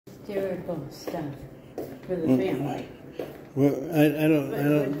hysterical stuff for the family. Well, I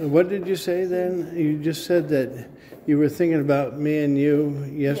don't. What did you say then? You just said that you were thinking about me and you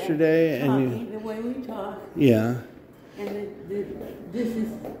yesterday, and the way we talk. Yeah. And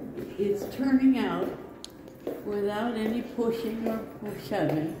it's turning out without any pushing or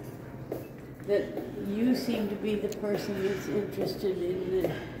shoving that you seem to be the person that's interested in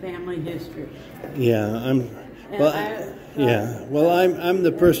the family history. Yeah, I'm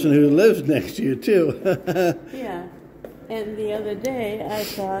the person who lives next to you too. Yeah. And the other day, I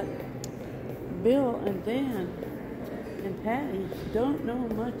thought, Bill and Dan and Patty don't know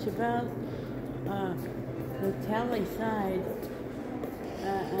much about the Talley side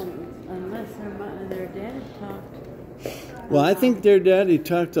unless their dad talked. Well, I think their daddy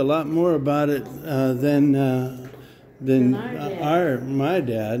talked a lot more about it than my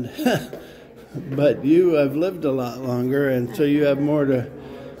dad. But you have lived a lot longer, and so you have more to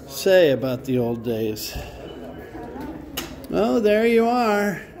say about the old days. Oh, there you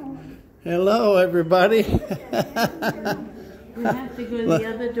are. Hello, everybody. We have to go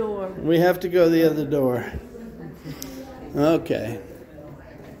the other door. We have to go the other door. Okay.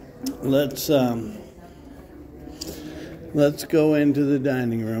 Let's go into the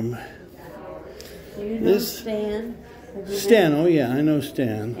dining room. Do you know Stan? Stan, oh yeah, I know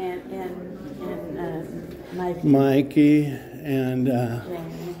Stan. And Mikey. Mikey and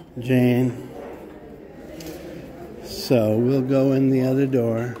Jane. So we'll go in the other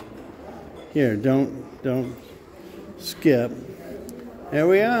door. Here, don't skip. There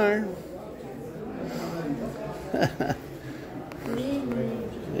we are.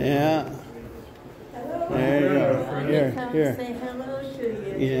 Yeah. There you go. Here. Say hello to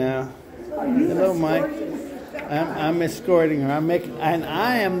you. Yeah. Hello, Mike. I'm escorting her. And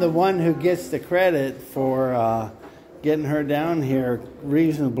I am the one who gets the credit for getting her down here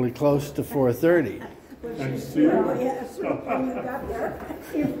reasonably close to 4:30. Yes, when you got there,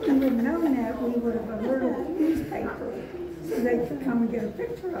 if we had known that, we would have alerted the newspaper so they could come and get a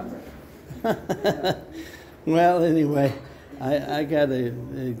picture of her. Well, anyway, I gotta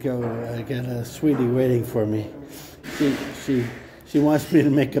go. I got a sweetie waiting for me. She wants me to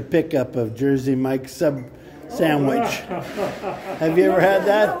make a pickup of Jersey Mike's sub sandwich. Have you ever had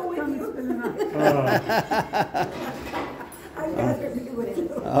that?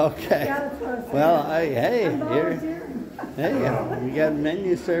 Okay. Well, hey, here. Hey, we got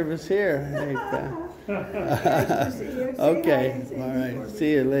menu service here. Okay. All right.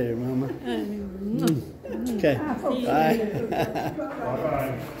 See you later, Mama. Okay. Bye.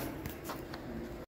 Bye-bye.